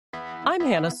I'm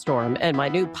Hannah Storm, and my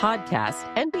new podcast,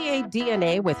 NBA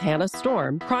DNA with Hannah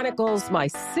Storm, chronicles my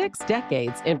 6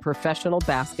 decades in professional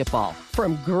basketball.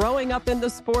 From growing up in the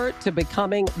sport to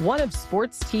becoming one of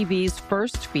sports TV's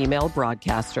first female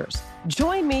broadcasters.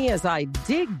 Join me as I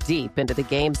dig deep into the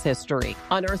game's history,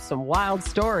 unearth some wild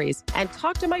stories, and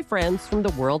talk to my friends from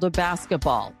the world of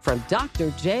basketball, from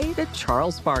Dr. J to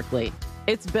Charles Barkley.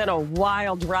 It's been a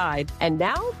wild ride, and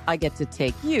now I get to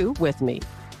take you with me.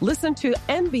 Listen to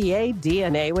NBA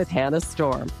DNA with Hannah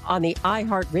Storm on the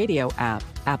iHeartRadio app,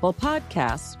 Apple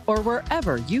Podcasts, or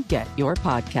wherever you get your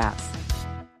podcasts.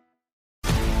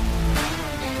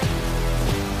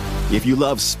 If you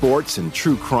love sports and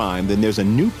true crime, then there's a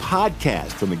new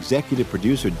podcast from executive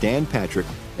producer Dan Patrick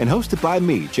and hosted by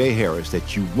me, Jay Harris,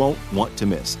 that you won't want to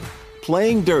miss.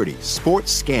 Playing Dirty: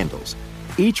 Sports Scandals.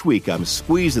 Each week, I'm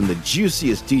squeezing the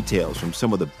juiciest details from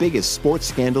some of the biggest sports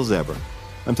scandals ever.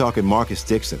 I'm talking Marcus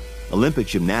Dixon, Olympic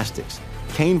gymnastics,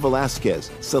 Cain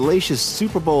Velasquez, salacious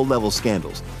Super Bowl-level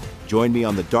scandals. Join me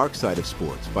on the dark side of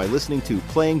sports by listening to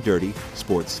Playing Dirty: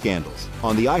 Sports Scandals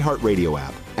on the iHeartRadio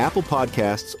app, Apple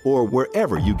Podcasts, or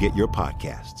wherever you get your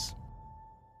podcasts.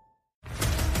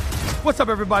 What's up,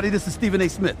 everybody? This is Stephen A.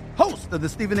 Smith, host of the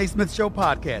Stephen A. Smith Show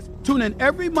podcast. Tune in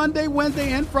every Monday,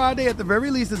 Wednesday, and Friday at the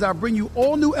very least as I bring you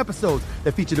all new episodes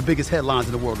that feature the biggest headlines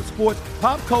in the world of sports,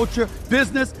 pop culture,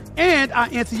 business, and I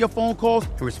answer your phone calls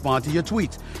and respond to your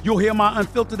tweets. You'll hear my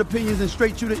unfiltered opinions and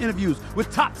straight-shooter interviews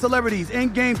with top celebrities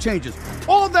and game changers.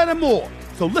 All that and more.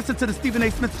 So listen to the Stephen A.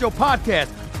 Smith Show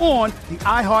podcast on the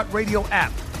iHeartRadio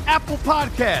app, Apple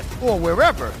Podcasts, or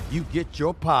wherever you get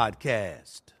your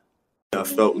podcast. I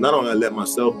felt not only I let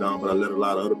myself down, but I let a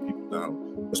lot of other people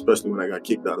down, especially when I got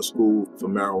kicked out of school for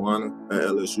marijuana at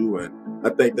LSU. And I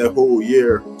think that whole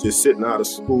year, just sitting out of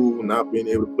school, not being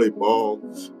able to play ball,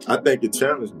 I think it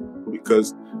challenged me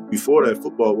because before that,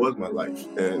 football was my life.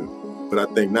 But I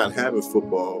think not having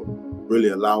football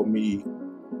really allowed me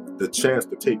the chance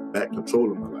to take back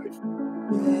control of my life.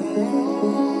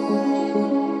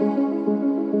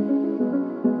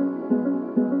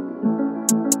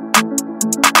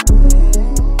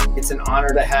 It's an honor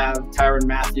to have Tyrann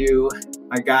Mathieu,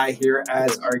 my guy, here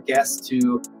as our guest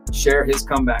to share his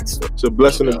comeback story. It's a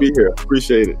blessing to be here.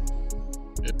 Appreciate it.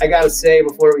 I got to say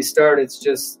before we start, it's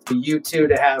just you two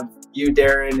to have you,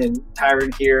 Darren, and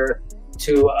Tyrann here,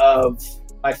 two of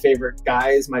my favorite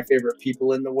guys, my favorite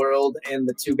people in the world, and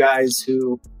the two guys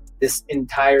who this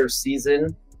entire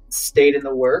season stayed in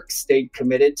the work, stayed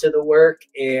committed to the work,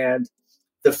 and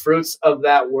the fruits of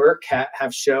that work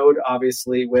have showed,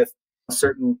 obviously, with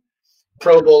certain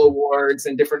Pro Bowl awards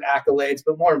and different accolades,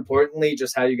 but more importantly,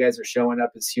 just how you guys are showing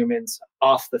up as humans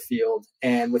off the field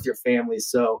and with your families.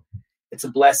 So it's a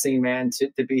blessing, man,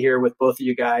 to be here with both of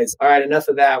you guys. All right, enough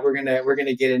of that. We're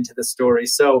gonna get into the story.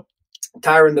 So,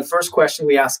 Tyrann, the first question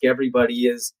we ask everybody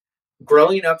is,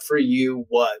 growing up for you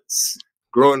was?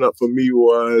 Growing up for me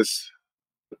was,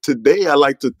 today I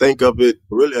like to think of it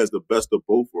really as the best of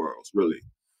both worlds, really.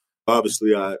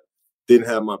 Obviously, I didn't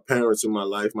have my parents in my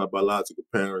life, my biological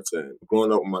parents, and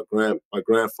growing up with my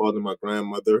grandfather, my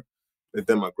grandmother, and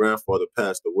then my grandfather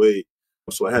passed away.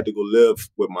 So I had to go live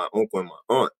with my uncle and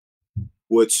my aunt,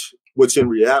 which in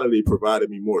reality provided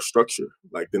me more structure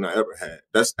than I ever had.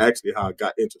 That's actually how I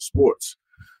got into sports.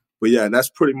 But yeah,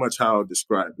 that's pretty much how I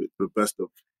describe it, the best of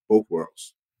both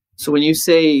worlds. So when you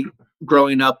say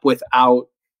growing up without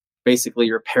basically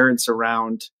your parents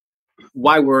around,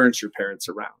 why weren't your parents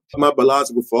around? My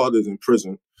biological father is in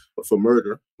prison for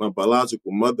murder. My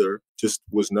biological mother just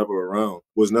was never around,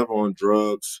 was never on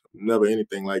drugs, never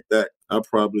anything like that. I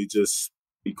probably just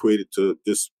equated to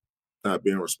just not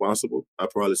being responsible, I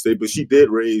probably say. But she did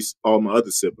raise all my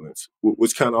other siblings,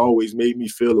 which kind of always made me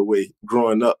feel a way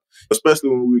growing up,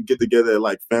 especially when we would get together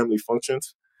at family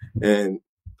functions and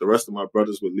the rest of my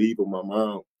brothers would leave with my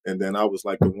mom. And then I was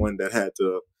the one that had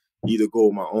to either go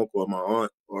with my uncle or my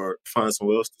aunt or find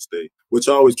somewhere else to stay, which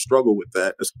I always struggle with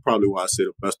that. That's probably why I say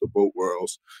the best of both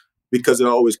worlds, because it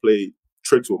always played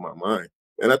tricks with my mind.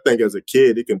 And I think as a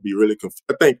kid, it can be really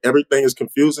I think everything is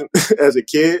confusing as a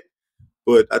kid,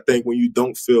 but I think when you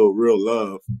don't feel real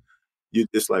love, you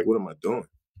just what am I doing?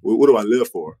 What do I live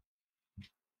for?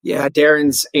 Yeah,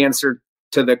 Darren's answer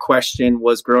to the question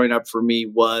was growing up for me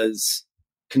was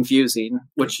confusing,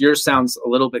 which yours sounds a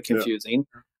little bit confusing.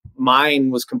 Yeah.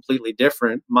 Mine was completely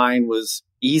different. Mine was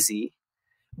easy.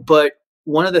 But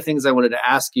one of the things I wanted to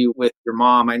ask you with your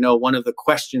mom, I know one of the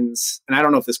questions, and I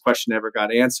don't know if this question ever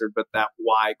got answered, but that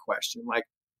why question,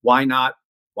 why not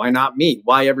me?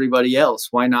 Why everybody else?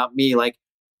 Why not me?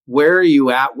 Where are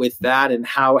you at with that? And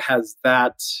how has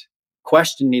that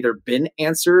question either been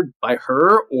answered by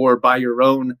her or by your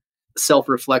own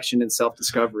self-reflection and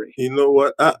self-discovery? You know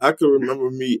what? I can remember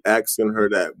me asking her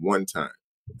that one time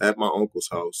at my uncle's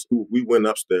house. We went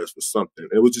upstairs for something.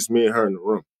 It was just me and her in the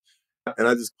room. And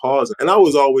I just paused. And I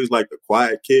was always like the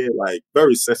quiet kid, like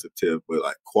very sensitive, but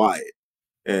like quiet.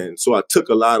 And so I took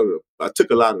a lot of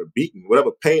the beating,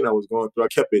 whatever pain I was going through. I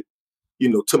kept it,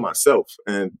 to myself.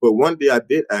 But one day I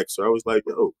did ask her. I was like,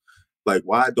 yo, like,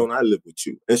 why don't I live with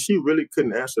you? And she really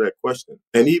couldn't answer that question.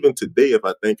 And even today, if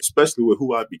I think, especially with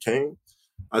who I became,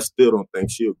 I still don't think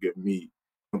she'll give me.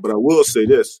 But I will say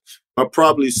this. I'll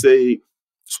probably say,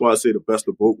 that's why I say the best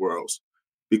of both worlds,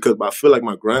 because I feel like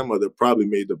my grandmother probably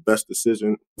made the best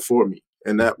decision for me.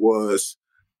 And that was,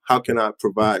 how can I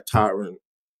provide Tyrann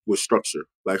with structure?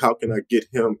 Like, how can I get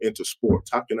him into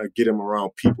sports? How can I get him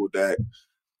around people that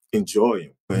enjoy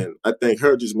him? And I think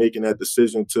her just making that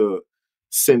decision to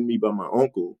send me by my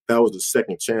uncle, that was the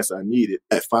second chance I needed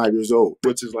at 5 years old,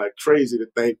 which is like crazy to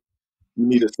think you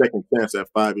need a second chance at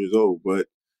 5 years old. But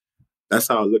that's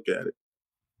how I look at it.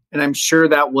 And I'm sure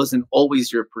that wasn't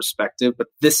always your perspective, but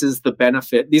this is the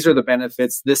benefit. These are the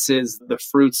benefits. This is the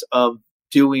fruits of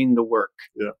doing the work.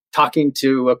 Yeah. Talking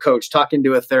to a coach, talking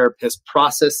to a therapist,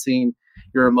 processing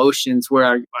your emotions, where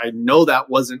I know that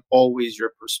wasn't always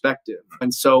your perspective.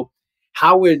 And so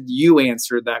how would you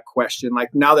answer that question?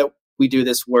 Like, now that we do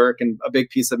this work, and a big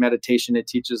piece of meditation, it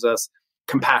teaches us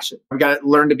compassion. We got to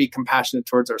learn to be compassionate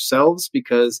towards ourselves,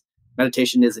 because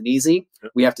meditation isn't easy.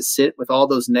 We have to sit with all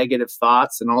those negative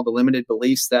thoughts and all the limited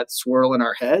beliefs that swirl in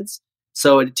our heads.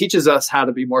 So it teaches us how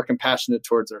to be more compassionate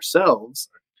towards ourselves,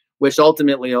 which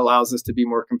ultimately allows us to be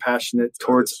more compassionate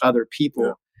towards other people.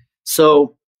 Yeah.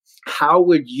 So how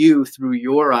would you, through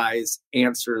your eyes,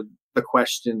 answer the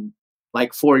question,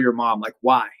 like, for your mom, like,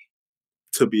 why?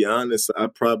 To be honest, I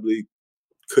probably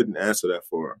couldn't answer that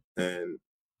for her. And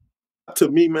to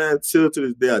me, man, till to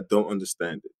this day, I don't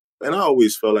understand it. And I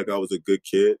always felt like I was a good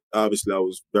kid. Obviously, I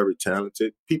was very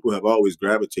talented. People have always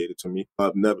gravitated to me.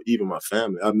 Even my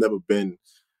family, I've never been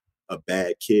a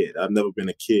bad kid. I've never been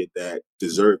a kid that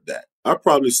deserved that. I'd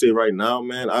probably say right now,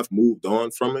 man, I've moved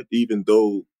on from it, even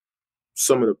though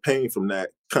some of the pain from that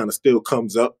kind of still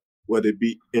comes up, whether it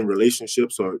be in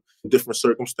relationships or different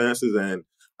circumstances. And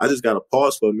I just got to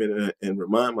pause for a minute and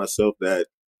remind myself that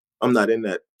I'm not in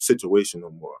that situation no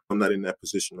more. I'm not in that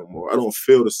position no more. I don't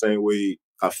feel the same way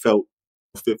I felt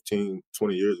 15,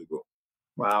 20 years ago.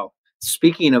 Wow.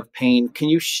 Speaking of pain, can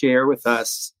you share with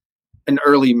us an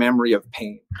early memory of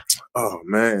pain? Oh,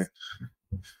 man.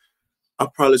 I'll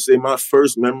probably say my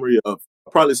first memory of,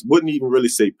 I probably wouldn't even really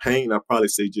say pain. I'd probably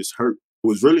say just hurt. It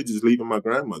was really just leaving my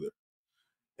grandmother.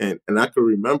 And I could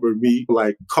remember me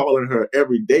like calling her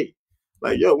every day.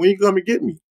 Like, yo, when you come and get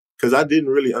me? Because I didn't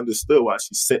really understand why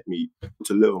she sent me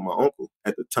to live with my uncle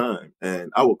at the time.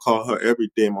 And I would call her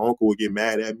every day. My uncle would get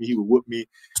mad at me. He would whoop me.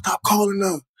 Stop calling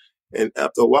her. And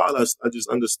after a while, I just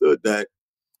understood that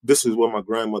this is what my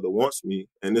grandmother wants me.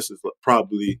 And this is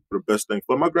probably the best thing.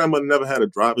 But my grandmother never had a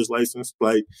driver's license.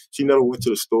 Like, she never went to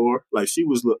the store. Like, she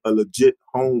was a legit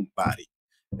homebody.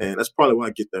 And that's probably where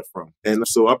I get that from. And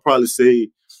so I probably say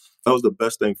that was the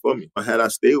best thing for me. Had I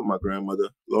stayed with my grandmother,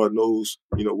 Lord knows,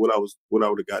 what I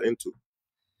would have got into.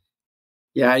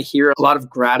 Yeah, I hear a lot of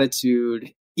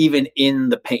gratitude, even in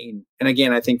the pain. And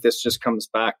again, I think this just comes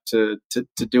back to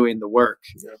doing the work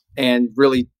and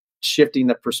really shifting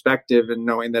the perspective and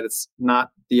knowing that it's not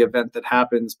the event that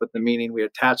happens, but the meaning we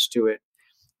attach to it.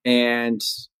 And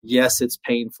yes, it's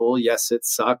painful. Yes, it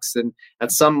sucks. And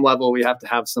at some level, we have to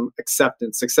have some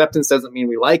acceptance. Acceptance doesn't mean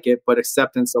we like it, but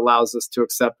acceptance allows us to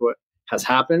accept what has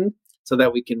happened so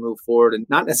that we can move forward and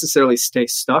not necessarily stay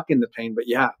stuck in the pain, but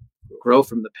grow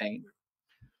from the pain.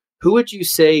 Who would you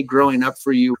say growing up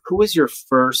for you, who was your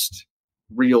first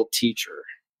real teacher?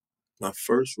 My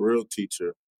first real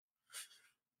teacher.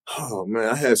 Oh, man,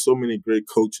 I had so many great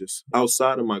coaches.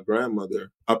 Outside of my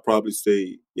grandmother, I'd probably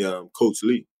say Coach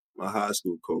Lee, my high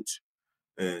school coach.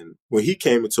 And when he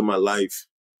came into my life,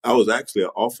 I was actually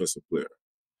an offensive player.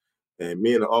 And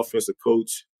me and the offensive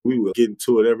coach, we would get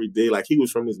into it every day. Like, he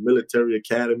was from his military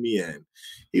academy, and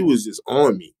he was just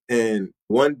on me. And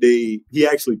one day, he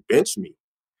actually benched me.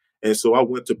 And so I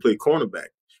went to play cornerback.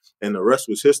 And the rest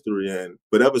was history.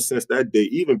 But ever since that day,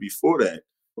 even before that,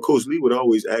 Coach Lee would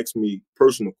always ask me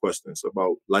personal questions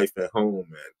about life at home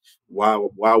and why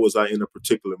was I in a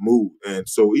particular mood. And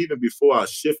so even before I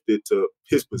shifted to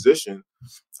his position,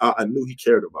 I knew he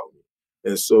cared about me.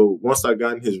 And so once I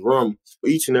got in his room,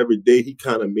 each and every day, he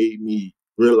kind of made me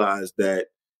realize that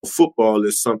football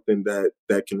is something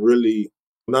that can really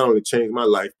not only change my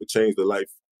life, but change the life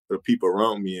of the people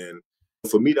around me. And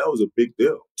For me, that was a big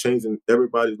deal, changing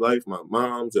everybody's life, my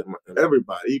mom's and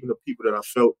everybody, even the people that I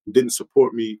felt didn't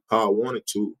support me how I wanted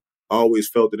to. I always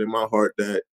felt it in my heart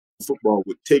that football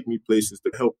would take me places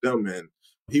to help them. And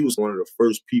he was one of the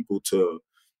first people to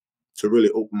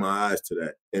really open my eyes to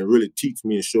that and really teach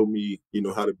me and show me,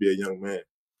 how to be a young man.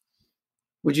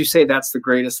 Would you say that's the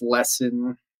greatest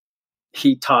lesson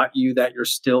he taught you that you're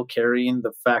still carrying?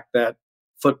 The fact that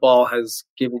football has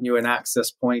given you an access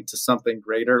point to something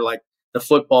greater, like the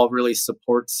football really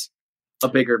supports a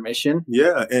bigger mission?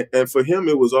 Yeah, and for him,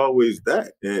 it was always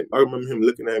that. And I remember him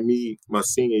looking at me my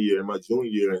senior year and my junior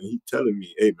year, and he telling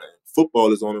me, hey, man,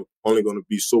 football is only going to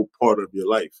be so part of your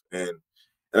life. And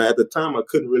at the time, I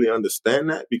couldn't really understand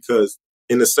that because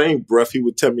in the same breath, he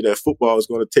would tell me that football is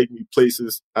going to take me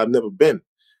places I've never been.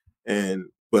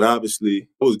 But obviously,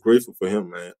 I was grateful for him,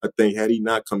 man. I think had he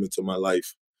not come into my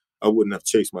life, I wouldn't have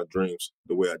chased my dreams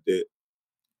the way I did.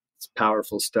 It's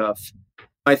powerful stuff.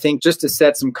 I think just to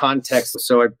set some context,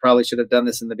 so I probably should have done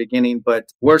this in the beginning, but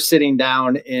we're sitting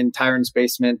down in Tyrann's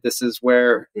basement. This is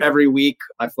where every week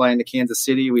I fly into Kansas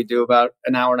City. We do about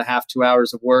an hour and a half, 2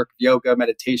 hours of work, yoga,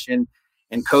 meditation,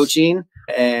 and coaching.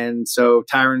 And so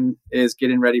Tyrann is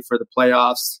getting ready for the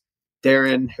playoffs.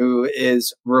 Darren, who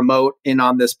is remote in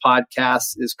on this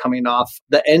podcast, is coming off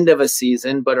the end of a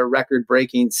season, but a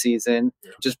record-breaking season.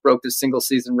 Just broke the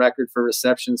single-season record for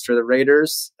receptions for the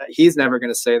Raiders. He's never going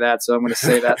to say that, so I'm going to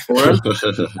say that for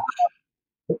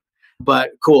him.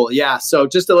 But cool, yeah. So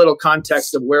just a little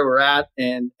context of where we're at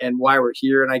and why we're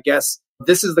here. And I guess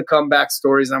this is the comeback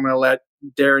stories. I'm going to let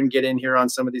Darren get in here on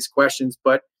some of these questions,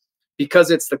 but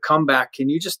because it's the comeback, can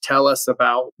you just tell us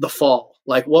about the fall?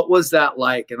 Like, what was that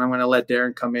like? And I'm going to let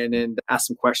Darren come in and ask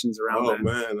some questions around that. Oh,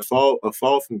 man, a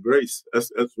fall from grace.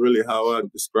 That's really how I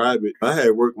describe it. I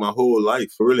had worked my whole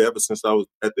life, really ever since I was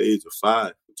at the age of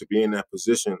 5, to be in that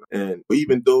position. And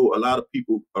even though a lot of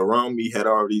people around me had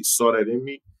already saw that in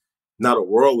me, not a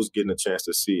world was getting a chance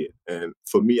to see it. And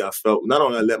for me, I felt not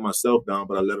only I let myself down,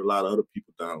 but I let a lot of other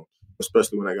people down,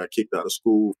 especially when I got kicked out of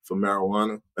school for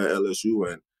marijuana at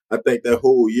LSU. And I think that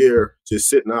whole year, just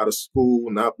sitting out of school,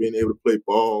 not being able to play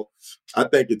ball, I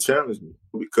think it challenged me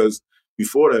because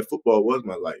before that, football was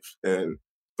my life.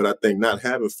 But I think not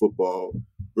having football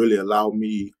really allowed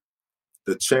me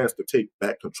the chance to take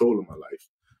back control of my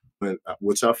life,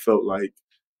 which I felt like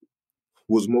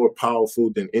was more powerful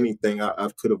than anything I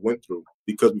could have went through.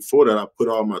 Because before that, I put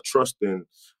all my trust in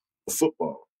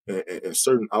football. And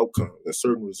certain outcomes and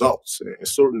certain results and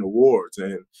certain awards.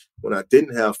 And when I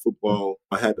didn't have football,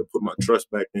 I had to put my trust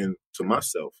back into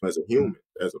myself as a human,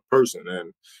 as a person.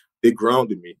 And it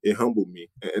grounded me. It humbled me.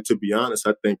 And to be honest,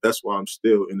 I think that's why I'm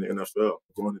still in the NFL,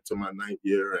 going into my 9th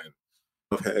year.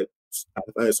 And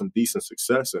I've had some decent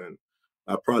success. And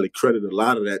I probably credit a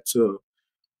lot of that to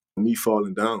me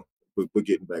falling down, but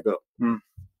getting back up.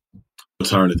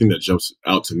 Tyrann, the thing that jumps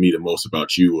out to me the most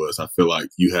about you was I feel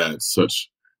like you had such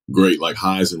great like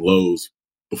highs and lows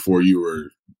before you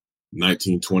were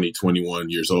 19, 20, 21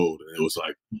 years old. And it was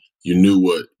like you knew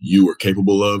what you were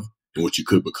capable of and what you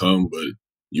could become, but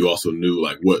you also knew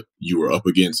like what you were up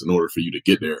against in order for you to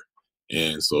get there.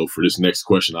 And so for this next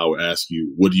question, I would ask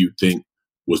you, what do you think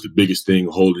was the biggest thing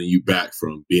holding you back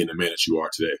from being the man that you are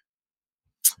today?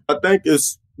 I think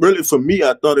it's really, for me,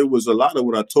 I thought it was a lot of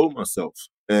what I told myself.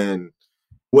 And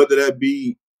whether that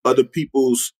be other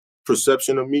people's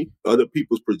perception of me, other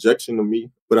people's projection of me,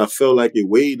 but I felt like it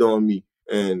weighed on me.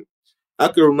 And I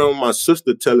can remember my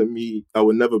sister telling me I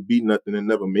would never be nothing and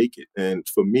never make it. And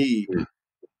for me,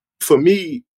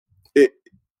 it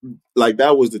like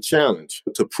that was the challenge,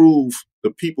 to prove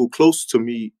the people close to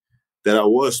me that I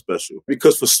was special.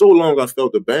 Because for so long I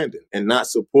felt abandoned and not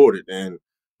supported. And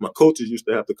my coaches used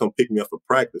to have to come pick me up for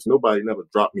practice. Nobody never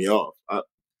dropped me off. I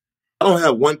don't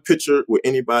have one picture with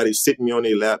anybody sitting me on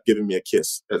their lap giving me a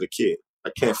kiss as a kid.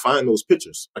 I can't find those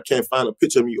pictures. I can't find a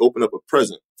picture of me open up a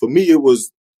present. For me, it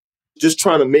was just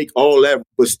trying to make all that,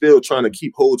 but still trying to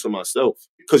keep hold to myself.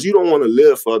 Because you don't want to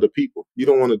live for other people. You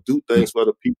don't want to do things for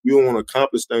other people. You don't want to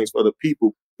accomplish things for other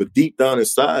people. But deep down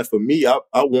inside, for me, I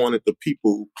wanted the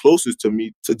people closest to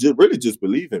me to really just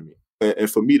believe in me.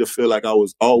 And for me to feel like I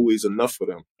was always enough for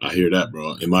them. I hear that,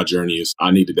 bro. And my journey is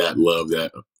I needed that love,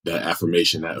 that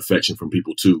affirmation, that affection from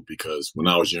people too. Because when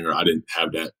I was younger, I didn't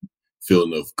have that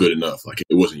feeling of good enough. Like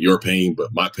it wasn't your pain,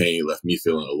 but my pain left me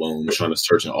feeling alone, trying to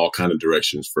search in all kinds of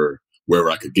directions for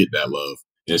wherever I could get that love.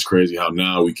 And it's crazy how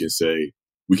now we can say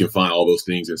we can find all those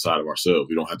things inside of ourselves.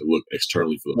 We don't have to look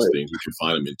externally for those things. We can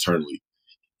find them internally.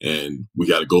 And we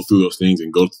got to go through those things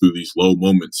and go through these low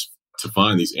moments to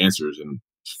find these answers. And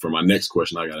for my next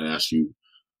question, I got to ask you,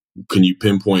 can you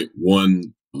pinpoint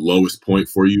one lowest point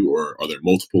for you, or are there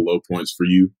multiple low points for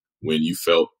you when you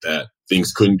felt that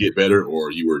things couldn't get better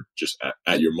or you were just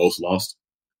at your most lost?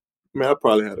 I mean, I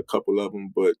probably had a couple of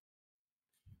them, but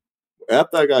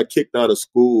after I got kicked out of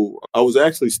school, I was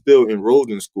actually still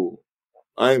enrolled in school.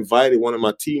 I invited one of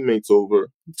my teammates over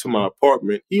to my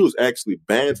apartment. He was actually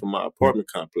banned from my apartment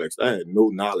complex. I had no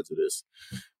knowledge of this.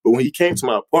 But when he came to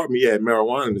my apartment, he had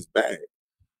marijuana in his bag.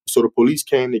 So the police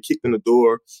came, they kicked in the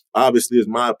door. Obviously, it's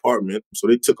my apartment. So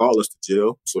they took all us to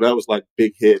jail. So that was like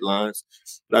big headlines.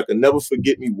 But I could never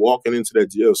forget me walking into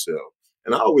that jail cell.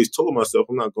 And I always told myself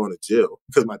I'm not going to jail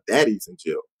because my daddy's in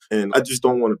jail. And I just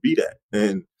don't want to be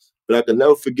that. But I could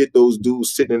never forget those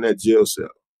dudes sitting in that jail cell.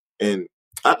 And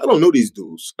I don't know these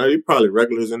dudes. They're probably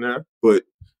regulars in there, but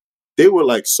they were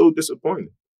like so disappointed.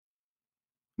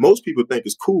 Most people think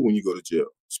it's cool when you go to jail,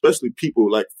 especially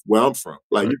people like where I'm from.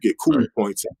 Like you get cool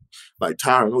points. Like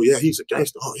Tyrann, oh yeah, he's a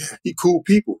gangster. Oh yeah, he cool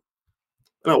people.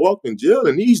 And I walked in jail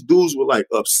and these dudes were like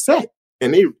upset.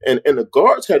 And the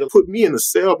guards had to put me in the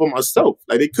cell by myself.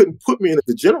 Like they couldn't put me in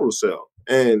the general cell.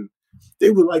 And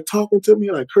they were like talking to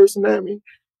me, like cursing at me.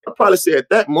 I probably say at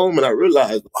that moment I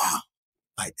realized, wow,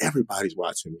 like everybody's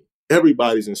watching me.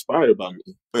 Everybody's inspired by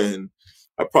me. And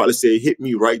I probably say it hit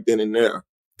me right then and there.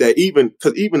 That even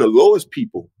the lowest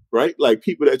people, right? Like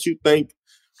people that you think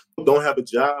don't have a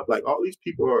job, like all these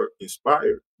people are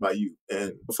inspired by you.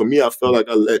 And for me, I felt like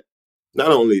I let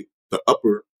not only the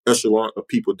upper echelon of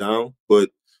people down, but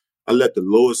I let the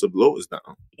lowest of lowest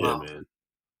down. Yeah, man.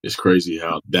 It's crazy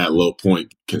how that low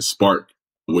point can spark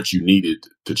what you needed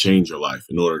to change your life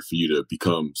in order for you to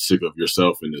become sick of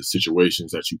yourself and the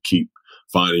situations that you keep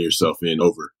finding yourself in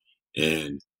over.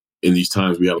 And in these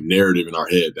times, we have a narrative in our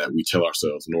head that we tell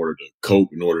ourselves in order to cope,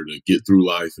 in order to get through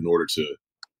life, in order to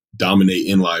dominate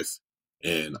in life.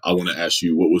 And I want to ask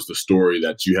you, what was the story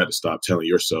that you had to stop telling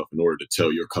yourself in order to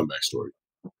tell your comeback story?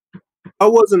 I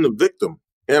wasn't a victim.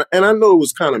 And I know it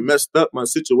was kind of messed up. My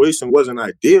situation wasn't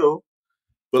ideal,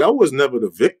 but I was never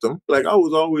the victim. Like I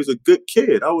was always a good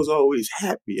kid. I was always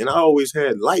happy and I always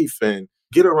had life and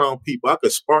get around people. I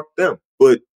could spark them.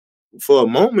 But for a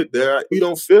moment there, you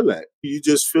don't feel that. You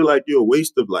just feel like you're a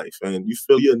waste of life and you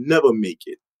feel you'll never make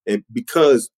it. And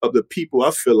because of the people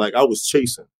I feel like I was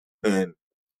chasing, and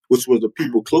which was the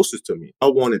people closest to me, I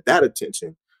wanted that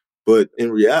attention. But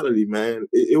in reality, man,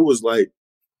 it was like,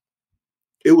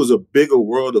 it was a bigger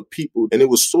world of people. And it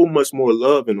was so much more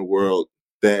love in the world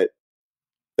that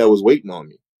was waiting on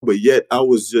me. But yet I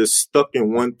was just stuck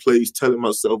in one place, telling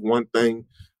myself one thing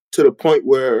to the point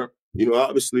where, you know,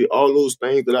 obviously all those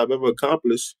things that I've ever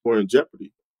accomplished were in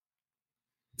jeopardy.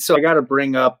 So I got to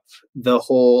bring up the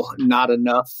whole not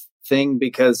enough thing,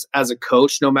 because as a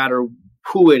coach, no matter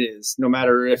who it is, no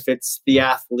matter if it's the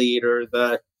athlete or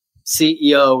the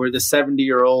CEO or the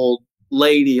 70-year-old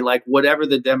lady, like whatever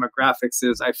the demographics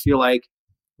is, I feel like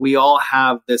we all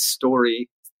have this story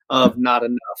of not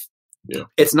enough. Yeah.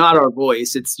 It's not our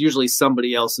voice. It's usually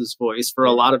somebody else's voice. For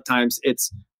a lot of times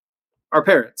it's our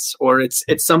parents or it's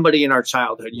somebody in our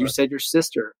childhood. You said your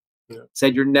sister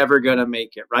said you're never going to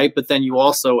make it, right? But then you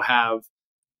also have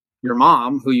your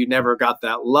mom who you never got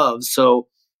that love. So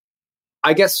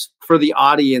I guess for the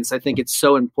audience, I think it's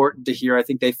so important to hear. I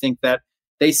think they think that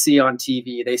they see on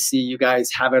TV, they see you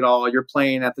guys have it all. You're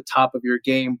playing at the top of your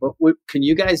game. But can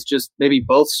you guys just maybe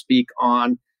both speak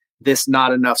on this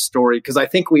not enough story? Because I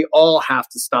think we all have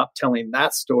to stop telling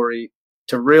that story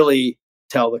to really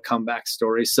tell the comeback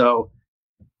story. So,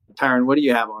 Tyrann, what do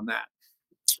you have on that?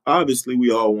 Obviously,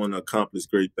 we all want to accomplish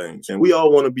great things, and we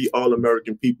all want to be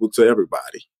all-American people to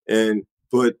everybody.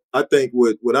 But I think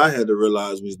what I had to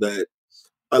realize was that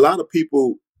a lot of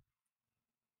people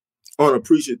aren't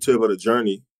appreciative of the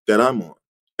journey that I'm on.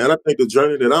 And I think the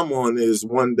journey that I'm on is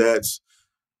one that's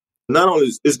not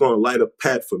only is going to light a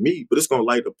path for me, but it's going to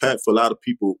light a path for a lot of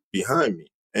people behind me.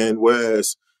 And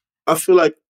whereas I feel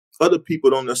like other people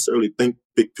don't necessarily think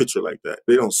big picture like that.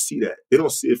 They don't see that. They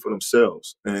don't see it for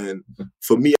themselves. And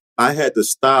for me, I had to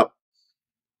stop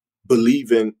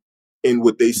believing in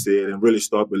what they said and really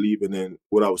start believing in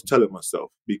what I was telling myself,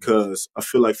 because I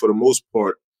feel like for the most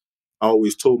part, I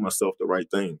always told myself the right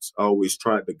things. I always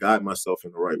tried to guide myself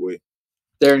in the right way.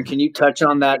 Darren, can you touch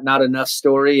on that not enough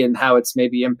story and how it's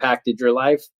maybe impacted your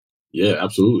life? Yeah,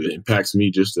 absolutely. It impacts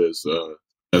me just as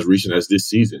recent as this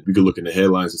season. We could look in the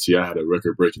headlines and see I had a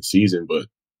record-breaking season, but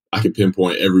I can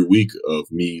pinpoint every week of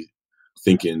me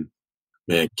thinking,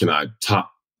 man, can I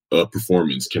top a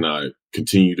performance? Can I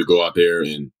continue to go out there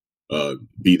and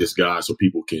be this guy so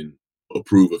people can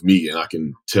approve of me? And I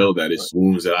can tell that it's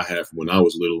wounds that I had from when I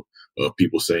was little of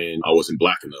people saying I wasn't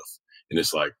black enough. And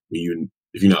it's like,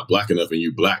 if you're not black enough and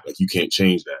you're black, like you can't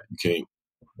change that. You can't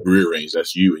rearranged.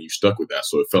 That's you, and you stuck with that.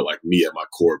 So it felt like me at my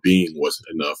core being wasn't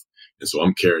enough. And so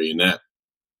I'm carrying that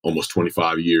almost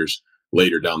 25 years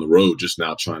later down the road, just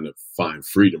now trying to find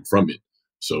freedom from it.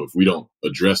 So if we don't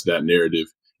address that narrative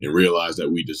and realize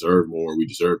that we deserve more, we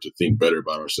deserve to think better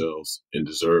about ourselves and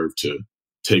deserve to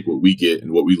take what we get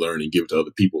and what we learn and give it to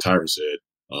other people, Tyrann said,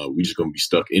 we just going to be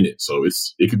stuck in it. So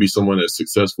it could be someone as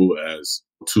successful as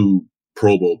 2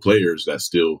 Pro Bowl players that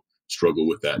still struggle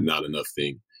with that not enough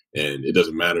thing. And it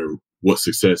doesn't matter what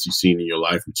success you've seen in your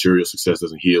life. Material success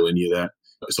doesn't heal any of that.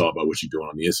 It's all about what you're doing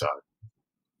on the inside.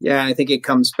 Yeah, I think it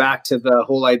comes back to the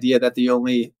whole idea that the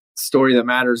only story that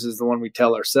matters is the one we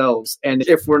tell ourselves. And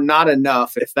if we're not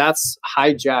enough, if that's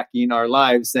hijacking our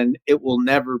lives, then it will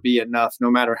never be enough,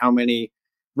 no matter how many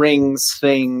rings,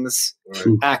 things,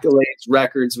 accolades,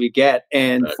 records we get.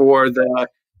 And for the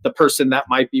person that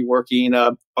might be working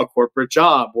a corporate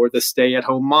job or the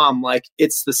stay-at-home mom, like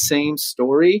it's the same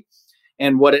story.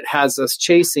 And what it has us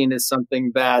chasing is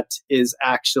something that is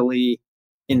actually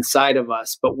inside of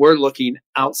us, but we're looking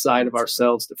outside of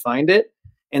ourselves to find it.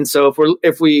 And so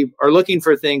if we are looking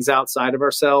for things outside of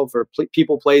ourselves or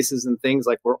people, places, and things,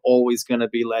 like we're always going to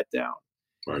be let down.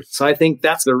 Right. So I think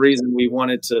that's the reason we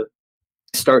wanted to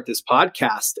start this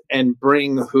podcast and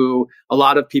bring who a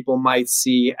lot of people might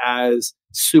see as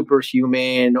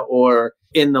superhuman or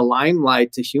in the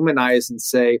limelight to humanize and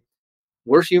say,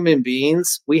 we're human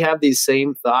beings. We have these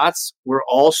same thoughts. We're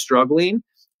all struggling.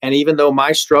 And even though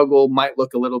my struggle might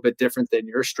look a little bit different than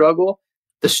your struggle,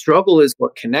 the struggle is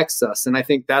what connects us. And I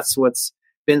think that's what's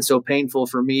been so painful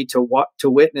for me to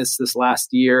witness this last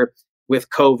year with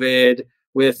COVID,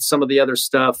 with some of the other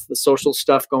stuff, the social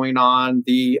stuff going on,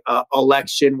 the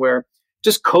election, where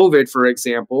just COVID, for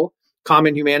example,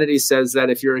 common humanity says that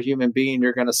if you're a human being,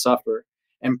 you're going to suffer.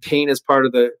 And pain is part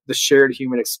of the shared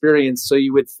human experience. So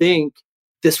you would think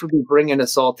this would be bringing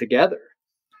us all together.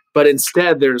 But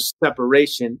instead, there's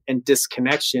separation and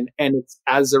disconnection. And it's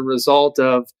as a result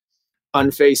of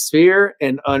unfaced fear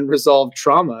and unresolved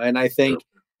trauma. And I think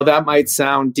that might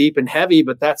sound deep and heavy,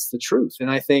 but that's the truth.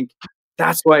 And I think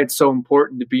that's why it's so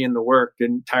important to be in the work.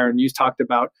 And Tyrann, you talked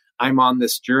about, I'm on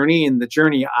this journey. And the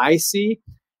journey I see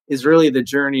is really the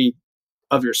journey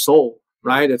of your soul,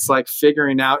 right? It's like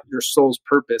figuring out your soul's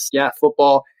purpose. Yeah,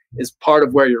 football is part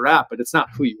of where you're at, but it's not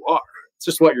who you are. It's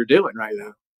just what you're doing right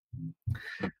now.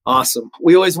 Awesome.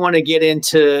 We always want to get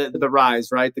into the rise,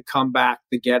 right? The comeback,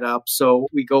 the get up. So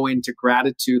we go into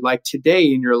gratitude. Like today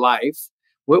in your life,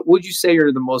 what would you say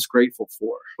you're the most grateful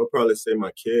for? I'll probably say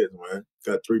my kids, man.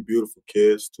 Got 3 beautiful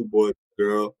kids, 2 boys, a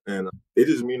girl, and they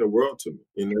just mean the world to me.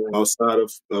 You know, outside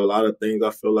of a lot of things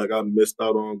I feel like I missed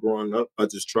out on growing up, I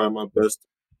just try my best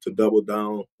to double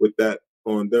down with that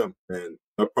on them. And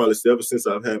I probably say ever since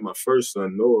I've had my first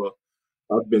son, Noah,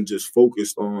 I've been just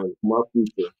focused on my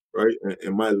future, right,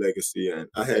 and my legacy. And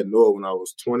I had Noah when I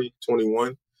was 20,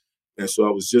 21, and so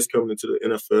I was just coming into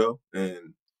the NFL,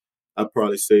 and I'd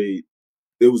probably say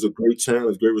it was a great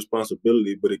challenge, great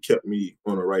responsibility, but it kept me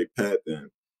on the right path.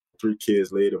 And 3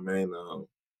 kids later, man,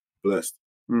 blessed.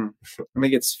 I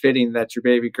think it's fitting that your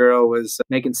baby girl was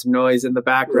making some noise in the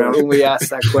background when we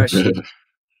asked that question.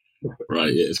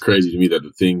 Right. Yeah, it's crazy to me that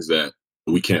the things that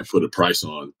we can't put a price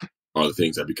on are the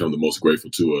things that become the most grateful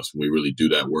to us when we really do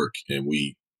that work and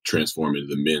we transform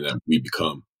into the men that we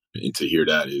become. And to hear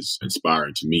that is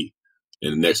inspiring to me.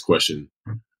 And the next question,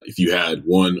 if you had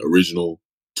one original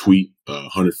tweet,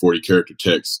 140 character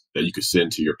text that you could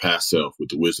send to your past self with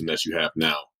the wisdom that you have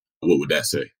now, what would that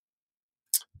say?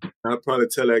 I'd probably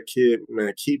tell that kid,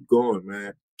 man, keep going,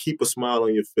 man. Keep a smile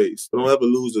on your face. Don't ever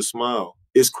lose a smile.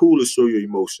 It's cool to show your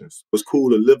emotions. It's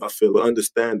cool to live, I feel, but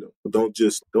understand them. But don't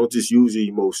just use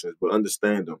your emotions, but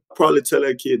understand them. I'd probably tell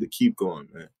that kid to keep going,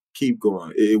 man. Keep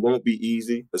going. It won't be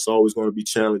easy. There's always going to be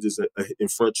challenges in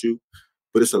front of you,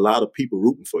 but it's a lot of people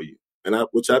rooting for you. And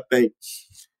which I think,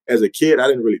 as a kid, I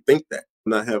didn't really think that.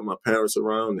 Not having my parents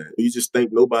around, and you just think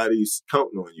nobody's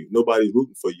counting on you. Nobody's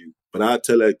rooting for you. But I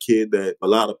tell that kid that a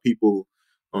lot of people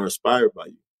are inspired by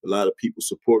you. A lot of people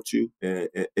support you, and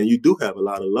you do have a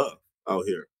lot of love out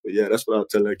here. But yeah, that's what I'll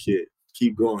tell that kid.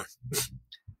 Keep going.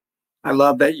 I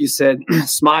love that you said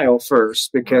smile first,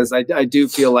 because I do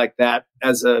feel like that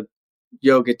as a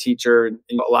yoga teacher. And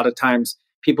a lot of times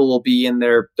people will be in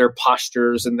their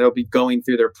postures and they'll be going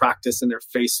through their practice and their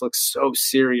face looks so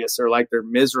serious or like they're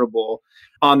miserable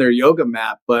on their yoga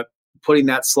mat. But putting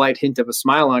that slight hint of a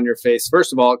smile on your face,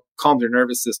 first of all, it calms your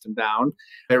nervous system down.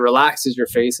 It relaxes your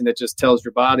face and it just tells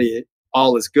your body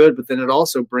all is good. But then it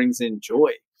also brings in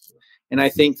joy. And I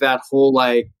think that whole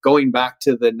going back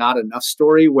to the not enough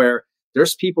story, where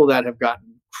there's people that have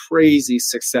gotten crazy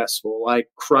successful, like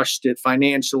crushed it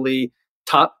financially,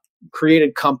 top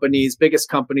created companies, biggest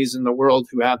companies in the world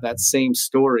who have that same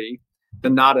story, the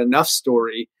not enough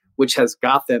story, which has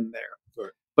got them there.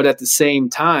 Right. But at the same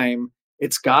time,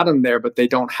 it's got them there, but they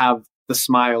don't have the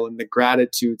smile and the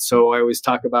gratitude. So I always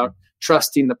talk about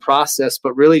trusting the process,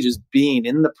 but really just being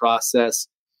in the process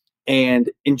and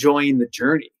enjoying the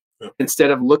journey. Yeah.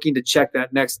 Instead of looking to check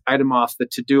that next item off the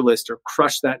to-do list or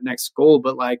crush that next goal,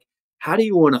 but like, how do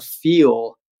you want to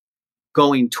feel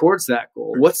going towards that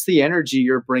goal? What's the energy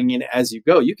you're bringing as you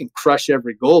go? You can crush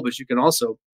every goal, but you can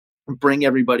also bring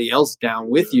everybody else down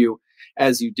with you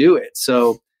as you do it.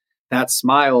 So that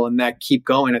smile and that keep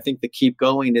going, I think the keep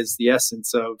going is the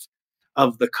essence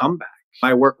of the comeback.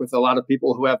 I work with a lot of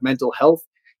people who have mental health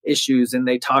issues, and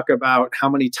they talk about how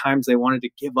many times they wanted to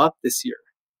give up this year,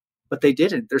 but they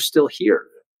didn't. They're still here.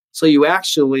 So you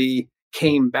actually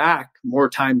came back more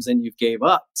times than you gave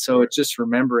up. So it's just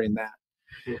remembering that.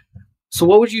 Yeah. So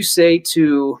what would you say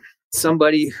to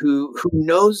somebody who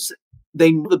knows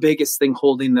they know the biggest thing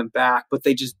holding them back, but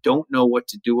they just don't know what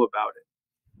to do about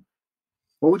it?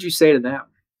 What would you say to them?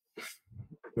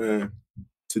 Man,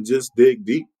 to just dig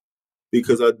deep.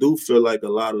 Because I do feel like a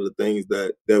lot of the things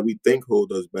that we think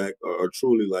hold us back are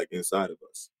truly like inside of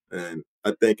us. And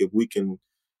I think if we can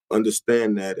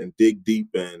understand that and dig deep,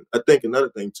 and I think another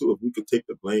thing too, if we could take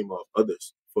the blame off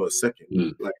others for a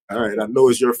second, like, all right, I know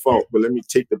it's your fault, but let me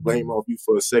take the blame off you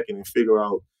for a second and figure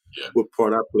out what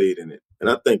part I played in it. And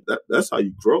I think that's how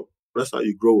you grow. That's how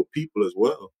you grow with people as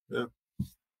well. Yeah.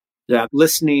 Yeah.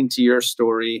 Listening to your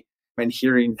story and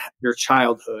hearing your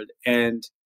childhood, and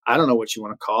I don't know what you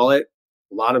want to call it,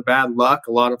 a lot of bad luck,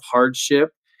 a lot of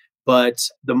hardship. But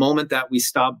the moment that we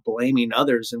stop blaming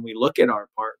others and we look at our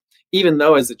part, even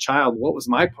though as a child, what was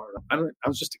my part? I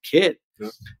was just a kid. Yeah.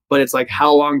 But it's like,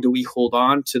 how long do we hold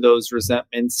on to those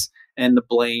resentments and the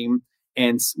blame?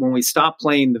 And when we stop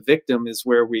playing the victim is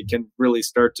where we can really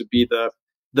start to be the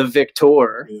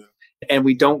victor. Yeah. And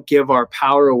we don't give our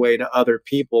power away to other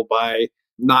people by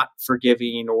not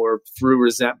forgiving or through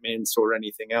resentments or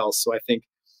anything else. So I think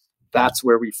that's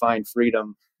where we find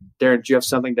freedom. Darren, do you have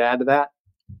something to add to that?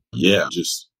 Yeah,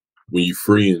 just when you're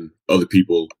freeing other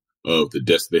people of the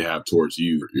debts they have towards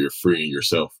you, you're freeing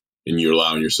yourself, and you're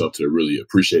allowing yourself to really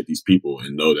appreciate these people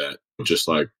and know that just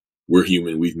like we're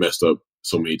human, we've messed up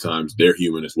so many times, they're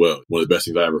human as well. One of the best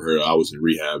things I ever heard, I was in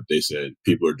rehab, they said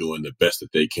people are doing the best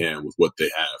that they can with what they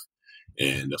have.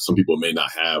 And some people may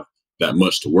not have that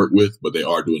much to work with, but they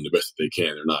are doing the best that they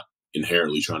can. They're not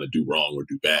inherently trying to do wrong or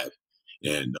do bad.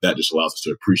 And that just allows us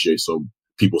to appreciate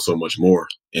people so much more.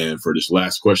 And for this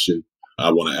last question,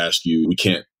 I want to ask you, we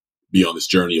can't be on this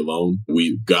journey alone.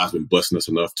 God's been blessing us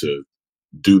enough to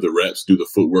do the reps, do the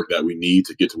footwork that we need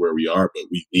to get to where we are. But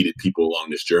we needed people along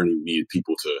this journey. We needed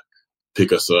people to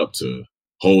pick us up, to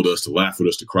hold us, to laugh with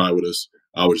us, to cry with us.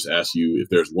 I would just ask you, if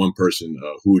there's one person,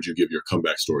 who would you give your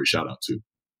comeback story shout out to?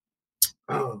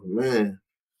 Oh, man.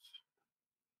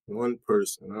 One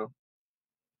person, huh?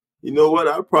 You know what?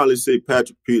 I'd probably say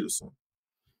Patrick Peterson.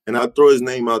 And I throw his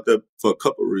name out there for a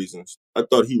couple of reasons. I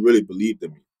thought he really believed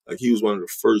in me. Like, he was one of the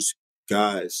first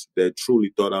guys that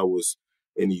truly thought I was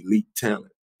an elite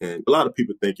talent. And a lot of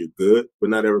people think you're good,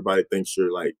 but not everybody thinks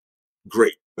you're like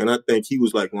great. And I think he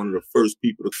was like one of the first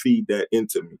people to feed that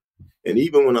into me. And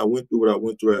even when I went through what I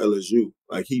went through at LSU,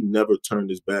 like, he never turned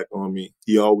his back on me.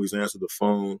 He always answered the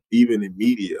phone, even in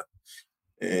media.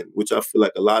 And which I feel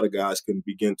like a lot of guys can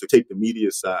begin to take the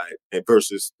media side and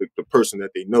versus the person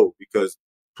that they know, because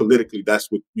politically that's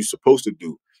what you're supposed to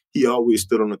do. He always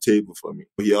stood on the table for me.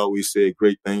 He always said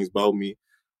great things about me.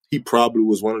 He probably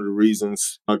was one of the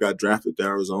reasons I got drafted to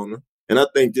Arizona. And I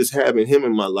think just having him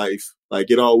in my life,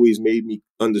 like, it always made me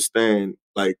understand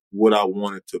like what I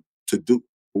wanted to do,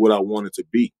 what I wanted to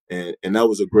be. And that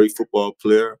was a great football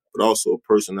player, but also a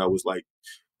person that was like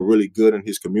really good in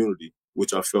his community,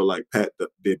 which I felt like Pat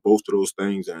did both of those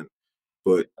things.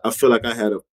 But I feel like I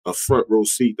had a front row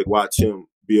seat to watch him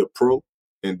be a pro.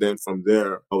 And then from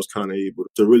there, I was kind of able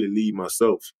to really lead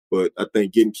myself. But I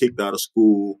think getting kicked out of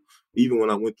school, even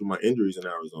when I went through my injuries in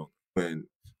Arizona, and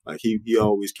like he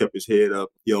always kept his head up.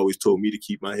 He always told me to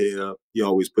keep my head up. He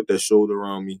always put that shoulder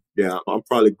on me. Yeah, I'm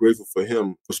probably grateful for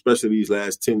him, especially these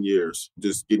last 10 years,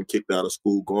 just getting kicked out of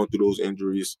school, going through those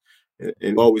injuries,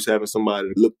 and always having somebody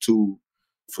to look to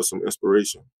for some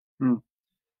inspiration.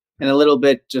 And a little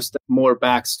bit just more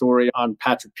backstory on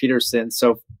Patrick Peterson.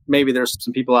 So maybe there's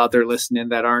some people out there listening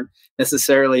that aren't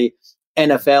necessarily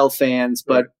NFL fans,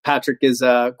 but Patrick is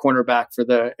a cornerback for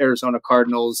the Arizona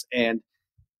Cardinals, and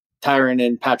Tyrann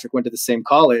and Patrick went to the same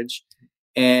college.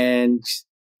 And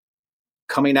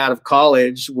coming out of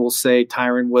college, we'll say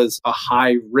Tyrann was a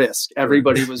high risk.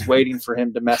 Everybody was waiting for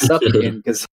him to mess up again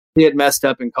because He had messed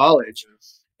up in college.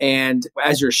 And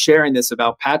as you're sharing this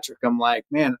about Patrick, I'm like,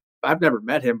 man, I've never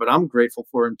met him, but I'm grateful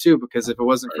for him too, because if it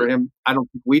wasn't for him, I don't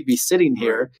think we'd be sitting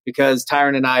here, because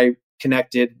Tyrann and I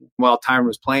connected while Tyrann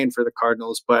was playing for the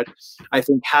Cardinals. But I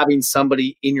think having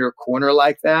somebody in your corner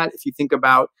like that, if you think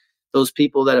about those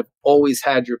people that have always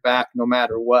had your back no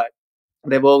matter what,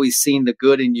 they've always seen the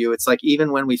good in you. It's like,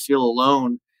 even when we feel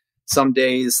alone, some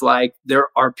days, like, there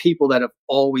are people that have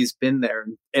always been there.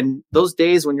 And those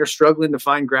days when you're struggling to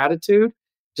find gratitude,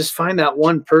 just find that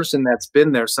one person that's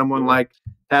been there, someone like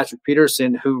Patrick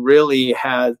Peterson, who really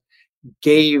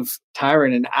gave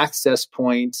Tyrann an access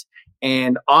point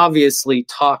and obviously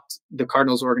talked the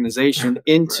Cardinals organization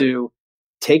into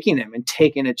taking him and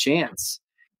taking a chance.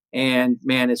 And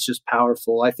man, it's just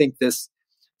powerful. I think this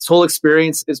whole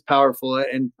experience is powerful.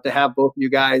 And to have both you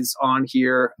guys on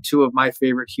here, two of my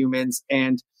favorite humans,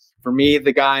 and for me,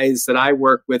 the guys that I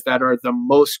work with that are the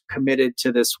most committed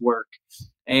to this work.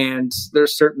 And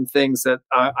there's certain things that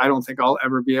I don't think I'll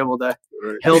ever be able to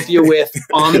help you with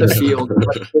on the field.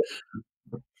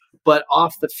 But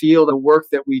off the field, the work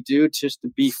that we do just to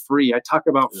be free. I talk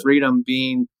about freedom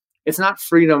being, it's not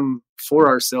freedom for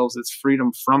ourselves, it's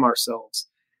freedom from ourselves.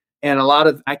 And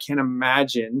I can't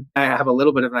imagine, I have a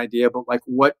little bit of an idea, but like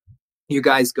what you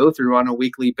guys go through on a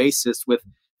weekly basis with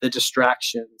the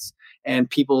distractions and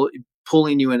people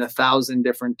pulling you in 1,000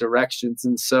 different directions.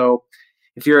 And so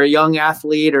if you're a young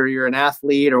athlete, or you're an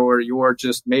athlete, or you're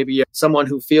just maybe someone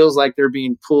who feels like they're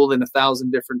being pulled in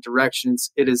 1,000 different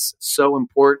directions, it is so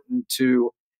important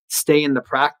to stay in the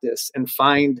practice and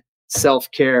find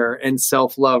self-care and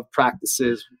self-love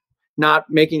practices, not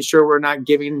making sure we're not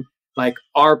giving like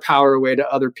our power away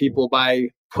to other people by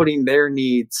putting their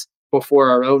needs before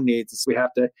our own needs. We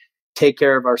have to take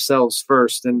care of ourselves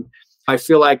first. And I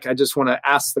feel like I just want to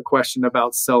ask the question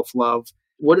about self-love.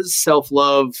 What does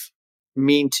self-love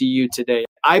mean to you today?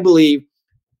 I believe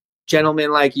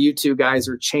gentlemen like you two guys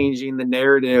are changing the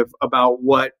narrative about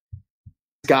what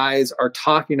guys are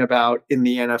talking about in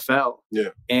the NFL. Yeah.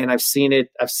 And I've seen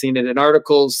it in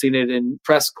articles, seen it in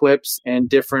press clips and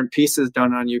different pieces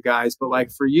done on you guys. But like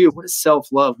for you, what does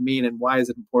self-love mean and why is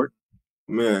it important?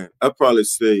 Man, I'd probably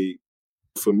say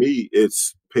for me,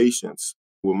 it's patience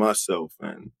with myself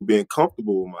and being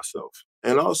comfortable with myself,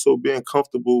 and also being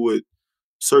comfortable with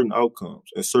certain outcomes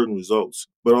and certain results,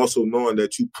 but also knowing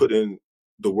that you put in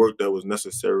the work that was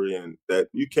necessary and that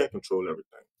you can't control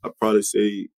everything. I'd probably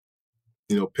say,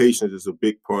 patience is a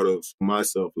big part of my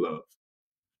self-love.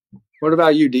 What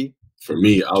about you, D? For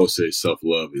me, I would say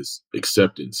self-love is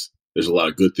acceptance. There's a lot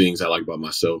of good things I like about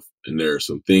myself, and there are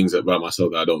some things about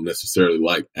myself that I don't necessarily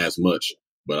like as much,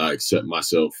 but I accept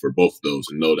myself for both of those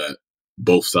and know that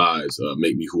both sides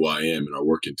make me who I am and are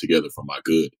working together for my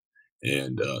good.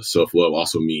 And self-love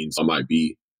also means I might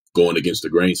be going against the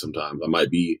grain sometimes. I might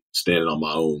be standing on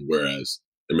my own, whereas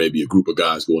there may be a group of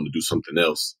guys going to do something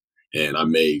else, and I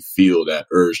may feel that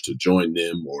urge to join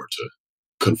them or to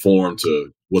conform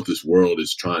to what this world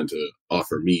is trying to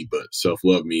offer me. But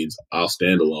self-love means I'll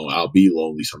stand alone. I'll be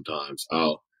lonely sometimes.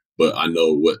 But I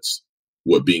know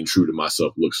what being true to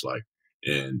myself looks like.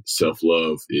 And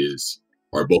self-love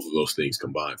are both of those things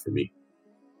combined for me.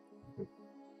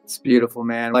 It's beautiful,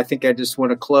 man. I think I just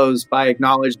want to close by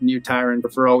acknowledging you, Tyrann,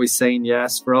 for always saying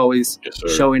yes, for always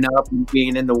showing up and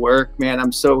being in the work. Man,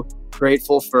 I'm so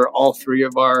grateful for all three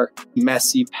of our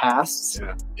messy pasts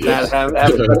that have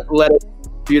led us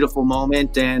beautiful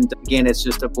moment. And again, it's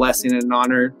just a blessing and an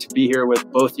honor to be here with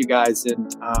both you guys,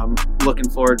 and looking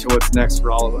forward to what's next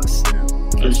for all of us.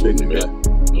 Absolutely, man.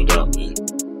 No doubt, man.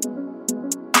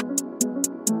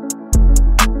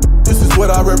 This is what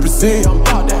I represent.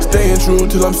 Staying true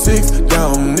till I'm 6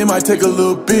 down. It might take a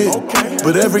little bit,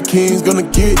 but every king's gonna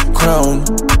get crowned.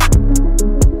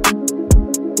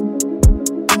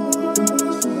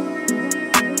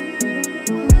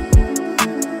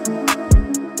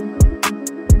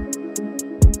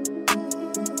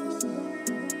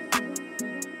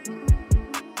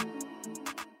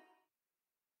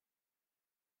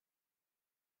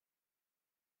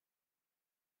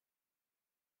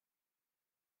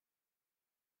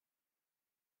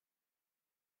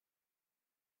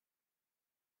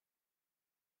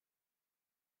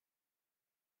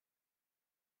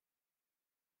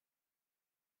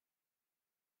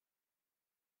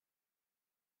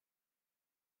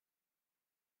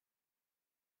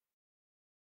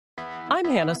 I'm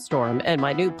Hannah Storm, and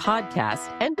my new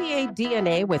podcast, NBA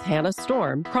DNA with Hannah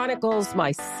Storm, chronicles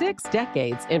my 6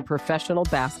 decades in professional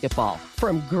basketball.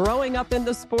 From growing up in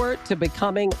the sport to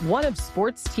becoming one of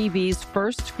sports TV's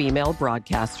first female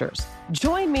broadcasters.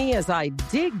 Join me as I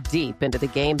dig deep into the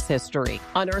game's history,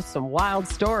 unearth some wild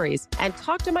stories, and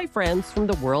talk to my friends from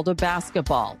the world of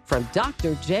basketball, from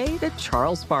Dr. J to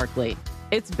Charles Barkley.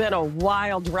 It's been a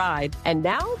wild ride, and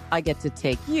now I get to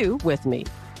take you with me.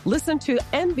 Listen to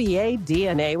NBA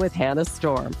DNA with Hannah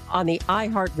Storm on the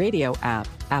iHeartRadio app,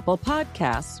 Apple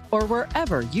Podcasts, or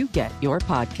wherever you get your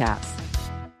podcasts.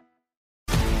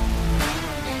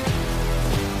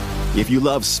 If you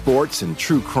love sports and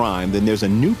true crime, then there's a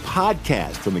new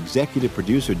podcast from executive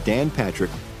producer Dan Patrick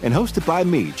and hosted by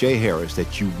me, Jay Harris,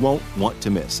 that you won't want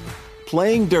to miss.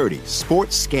 Playing Dirty: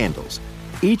 Sports Scandals.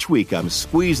 Each week, I'm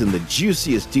squeezing the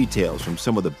juiciest details from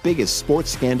some of the biggest sports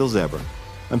scandals ever.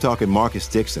 I'm talking Marcus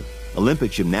Dixon,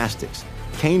 Olympic gymnastics,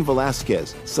 Cain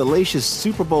Velasquez, salacious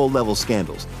Super Bowl-level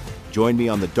scandals. Join me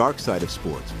on the dark side of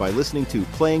sports by listening to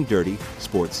Playing Dirty: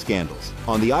 Sports Scandals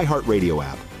on the iHeartRadio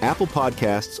app, Apple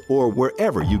Podcasts, or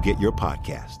wherever you get your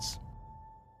podcasts.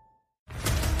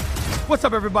 What's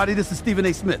up, everybody? This is Stephen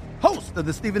A. Smith, host of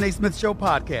the Stephen A. Smith Show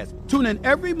podcast. Tune in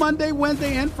every Monday,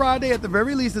 Wednesday, and Friday at the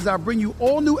very least as I bring you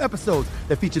all new episodes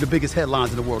that feature the biggest headlines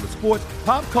in the world of sports,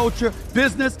 pop culture,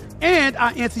 business, and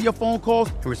I answer your phone calls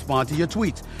and respond to your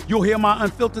tweets. You'll hear my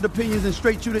unfiltered opinions and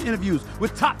straight-shooter interviews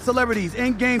with top celebrities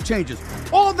and game changers.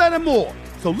 All that and more.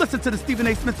 So listen to the Stephen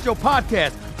A. Smith Show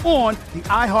podcast on the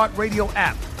iHeartRadio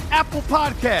app, Apple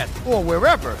Podcasts, or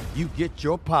wherever you get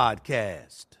your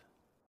podcasts.